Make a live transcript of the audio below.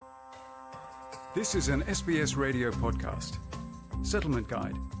This is an SBS radio podcast. Settlement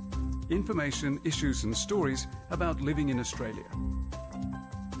Guide. Information, issues and stories about living in Australia.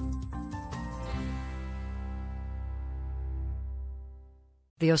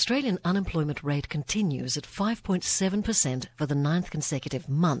 The Australian unemployment rate continues at 5.7% for the ninth consecutive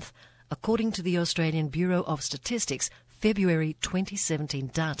month, according to the Australian Bureau of Statistics February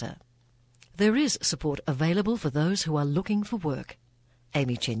 2017 data. There is support available for those who are looking for work.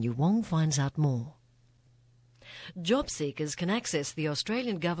 Amy Chen-Yu-Wong finds out more. Job seekers can access the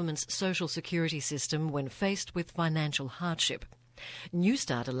Australian government's social security system when faced with financial hardship.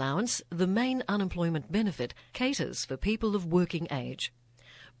 Newstart Allowance, the main unemployment benefit, caters for people of working age.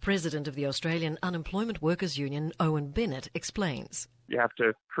 President of the Australian Unemployment Workers Union, Owen Bennett, explains. You have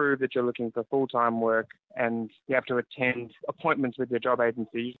to prove that you're looking for full-time work, and you have to attend appointments with your job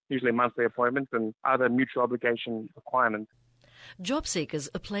agency, usually monthly appointments, and other mutual obligation requirements. Job seekers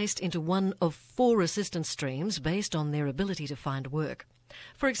are placed into one of 4 assistance streams based on their ability to find work.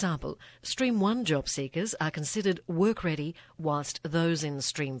 For example, Stream 1 job seekers are considered work-ready, whilst those in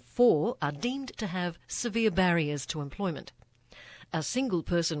Stream 4 are deemed to have severe barriers to employment. A single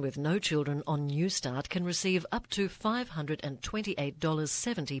person with no children on Newstart can receive up to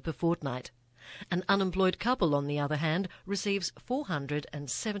 $528.70 per fortnight. An unemployed couple, on the other hand, receives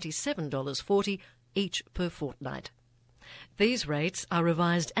 $477.40 each per fortnight. These rates are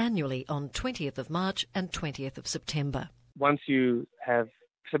revised annually on 20th of March and 20th of September. Once you have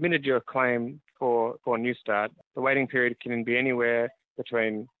submitted your claim for Newstart, the waiting period can be anywhere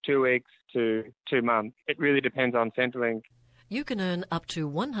between 2 weeks to 2 months. It really depends on Centrelink. You can earn up to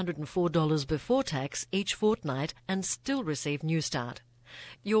 $104 before tax each fortnight and still receive Newstart.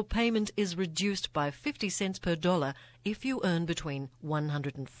 Your payment is reduced by 50 cents per dollar if you earn between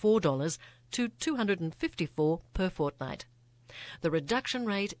 $104 to $254 per fortnight. The reduction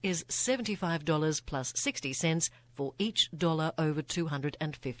rate is $75 plus 60 cents for each dollar over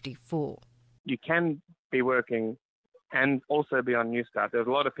 $254. You can be working and also be on Newstart. There's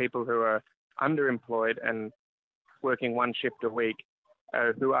a lot of people who are underemployed and working one shift a week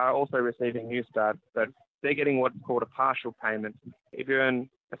who are also receiving Newstart, but they're getting what's called a partial payment. If you earn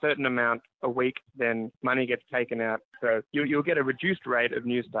a certain amount a week, then money gets taken out. So you'll get a reduced rate of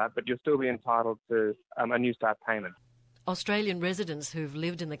Newstart, but you'll still be entitled to a Newstart payment. Australian residents who've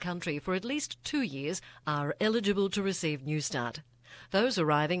lived in the country for at least 2 years are eligible to receive Newstart. Those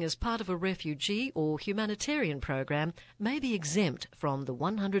arriving as part of a refugee or humanitarian program may be exempt from the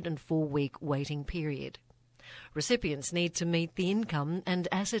 104-week waiting period. Recipients need to meet the income and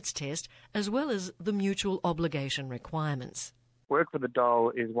assets test as well as the mutual obligation requirements. Work for the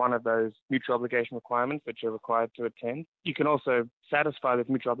dole is one of those mutual obligation requirements that you're required to attend. You can also satisfy those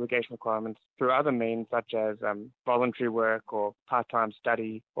mutual obligation requirements through other means such as voluntary work or part-time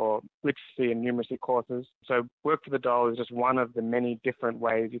study or literacy and numeracy courses. So work for the dole is just one of the many different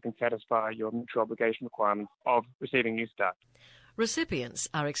ways you can satisfy your mutual obligation requirements of receiving Newstart. Recipients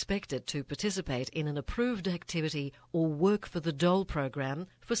are expected to participate in an approved activity or work for the dole program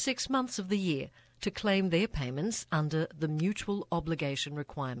for 6 months of the year to claim their payments under the mutual obligation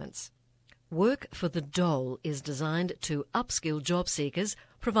requirements. Work for the dole is designed to upskill job seekers,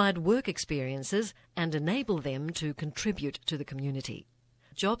 provide work experiences and enable them to contribute to the community.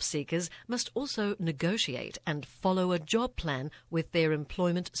 Job seekers must also negotiate and follow a job plan with their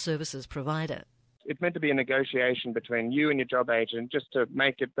employment services provider. It's meant to be a negotiation between you and your job agent just to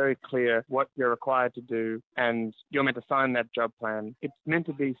make it very clear what you're required to do, and you're meant to sign that job plan. It's meant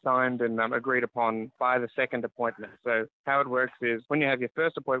to be signed and agreed upon by the second appointment. So how it works is when you have your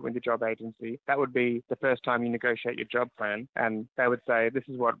first appointment with your job agency, that would be the first time you negotiate your job plan, and they would say, this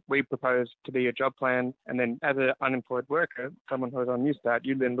is what we propose to be your job plan. And then as an unemployed worker, someone who's on Newstart,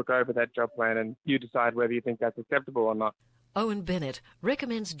 you then look over that job plan and you decide whether you think that's acceptable or not. Owen Bennett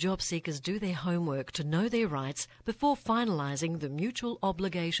recommends job seekers do their homework to know their rights before finalising the mutual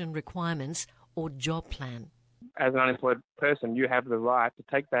obligation requirements or job plan. As an unemployed person, you have the right to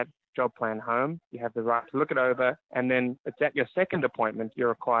take that job plan home. You have the right to look it over, and then it's at your second appointment you're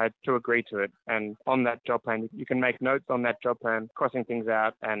required to agree to it. And on that job plan, you can make notes on that job plan, crossing things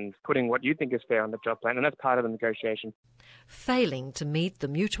out and putting what you think is fair on the job plan, and that's part of the negotiation. Failing to meet the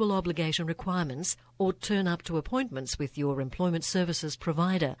mutual obligation requirements or turn up to appointments with your employment services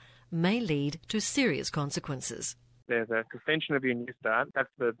provider may lead to serious consequences. There's a suspension of your Newstart. That's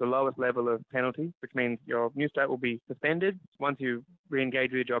the lowest level of penalty, which means your Newstart will be suspended. Once you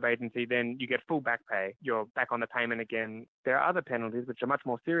re-engage with your job agency, then you get full back pay. You're back on the payment again. There are other penalties, which are much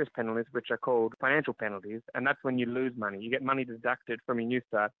more serious penalties, which are called financial penalties, and that's when you lose money. You get money deducted from your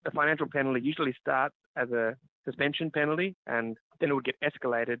Newstart. The financial penalty usually starts as a suspension penalty, and then it would get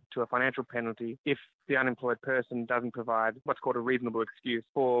escalated to a financial penalty if the unemployed person doesn't provide what's called a reasonable excuse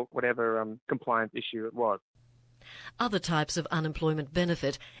for whatever compliance issue it was. Other types of unemployment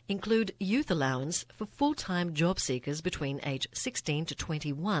benefit include youth allowance for full-time job seekers between age 16 to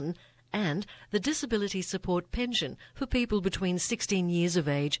 21 and the disability support pension for people between 16 years of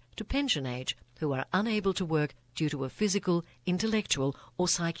age to pension age who are unable to work due to a physical, intellectual or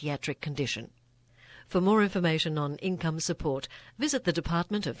psychiatric condition. For more information on income support, visit the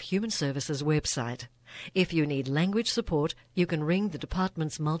Department of Human Services website. If you need language support, you can ring the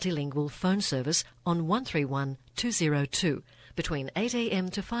department's multilingual phone service on 131 202 between 8 a.m.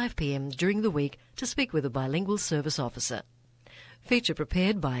 to 5 p.m. during the week to speak with a bilingual service officer. Feature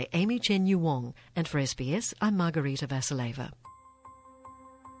prepared by Amy Chen-Yu Wong, and for SBS, I'm Margarita Vasileva.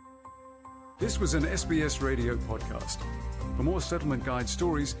 This was an SBS radio podcast. For more Settlement Guide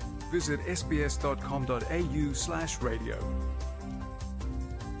stories, visit sbs.com.au/radio.